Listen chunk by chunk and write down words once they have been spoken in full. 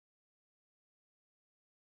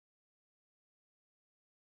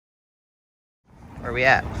Where are we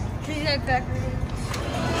at? Cheesecake Factory.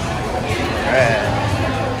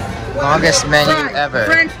 Alright. Longest menu ever.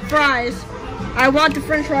 French fries. I want the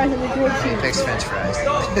French fries and the grilled cheese. Fixed French fries.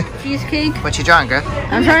 Cheesecake. What you drawing, Griff?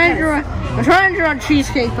 I'm trying to draw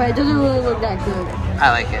cheesecake, but it doesn't really look that good.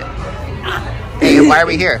 I like it. Hey, why are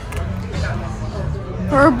we here?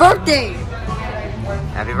 For her birthday.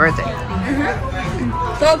 Happy birthday.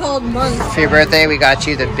 So-called month. For your birthday, we got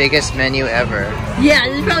you the biggest menu ever. Yeah,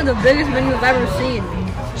 this is probably the biggest menu I've ever seen.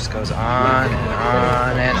 Just goes on and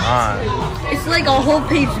on and on. It's like a whole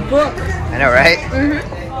page book. I know, right?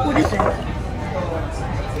 What is it?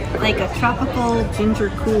 Like a tropical ginger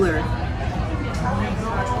cooler.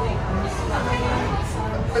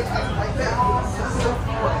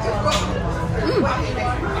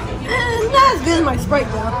 Not as good as my Sprite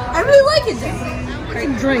though. I really like it though.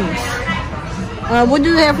 Some drinks. What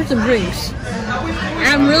do they have for some drinks?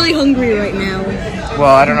 I'm really hungry right now.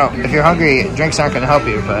 Well, I don't know. If you're hungry, drinks aren't going to help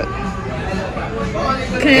you, but...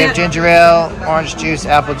 Can They have ginger ale, orange juice,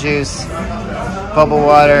 apple juice, bubble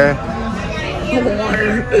water. Bubble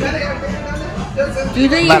water. Do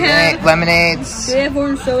they have lemonades? Do they have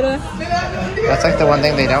orange soda? That's like the one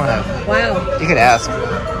thing they don't have. Wow. You could ask.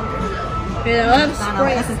 Yeah, I'll have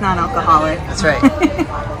Sprite. This is non-alcoholic. That's right.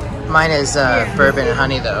 Mine is bourbon and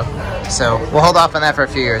honey, though. So we'll hold off on that for a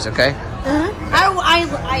few years, okay?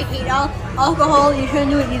 I hate alcohol. You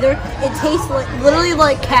shouldn't do it either. It tastes literally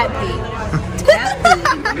like cat pee.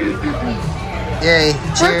 Yay!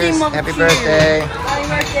 Cheers! Happy birthday! Happy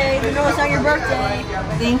birthday! You know it's not your birthday.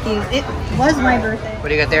 Thank you. It was my birthday. What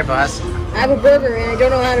do you got there, boss? I have a burger and I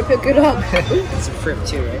don't know how to pick it up. Some fruit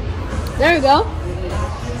too, right? There you go.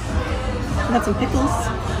 Got some pickles.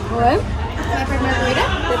 Alright. Pepper margarita.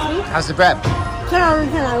 That's me. How's the bread? 10 out of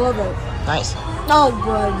 10. I love it. Nice. Oh,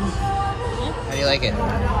 good. How do you like it?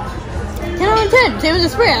 10 out of 10. Same as the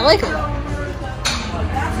spray. I like it.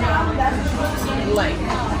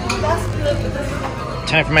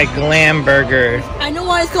 Time for my glam burger. I know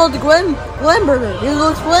why it's called the glam burger. It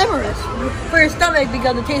looks glamorous for your stomach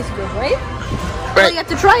because it tastes good, right? Well, you have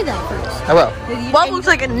to try that first. I will. Well, it looks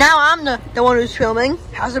like now I'm the one who's filming.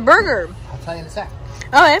 How's the burger? I'll tell you in a sec.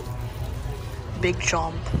 Okay. Big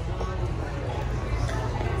chomp.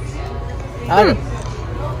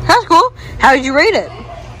 That's cool. How did you rate it?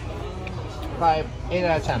 Probably 8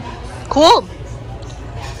 out of 10. Cool.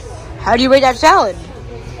 How do you rate that salad?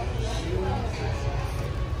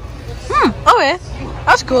 Okay.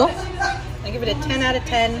 That's cool. I give it a 10 out of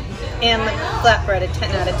 10 and the flatbread a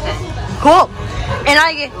 10 out of 10. Cool. And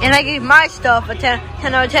I gave my stuff a 10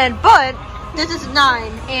 out of 10, but this is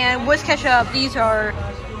 9, and with ketchup, these are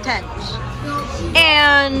 10s.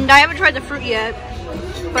 And I haven't tried the fruit yet,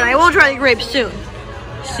 but I will try the grapes soon.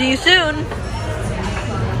 See you soon.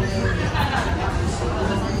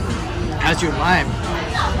 How's your lime?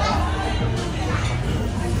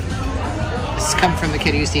 This is coming from the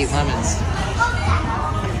kid who used to eat lemons.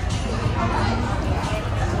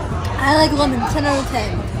 I like lemon, 10 out of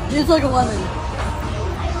 10. It's like a lemon.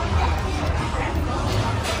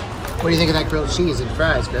 What do you think of that grilled cheese and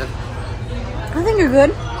fries, Griff? I think they're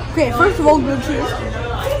good. Okay, first of all, grilled cheese.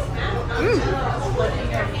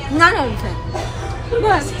 9 out of 10.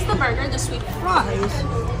 But This is the burger, the sweet fries.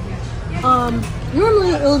 Normally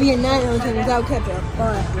it will be a 9 out of 10 without ketchup,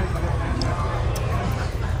 but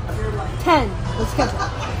 10 with ketchup.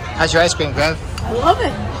 How's your ice cream, Griff? I love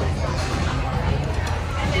it.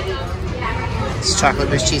 It's chocolate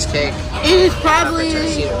mousse cheesecake. It is probably.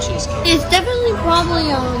 Cedar cheesecake. It's definitely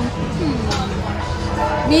probably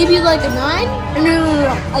maybe like a 9. No,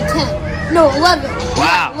 a 10. No, 11.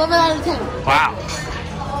 Wow. 11 out of 10. Wow.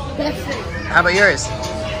 That's it. How about yours?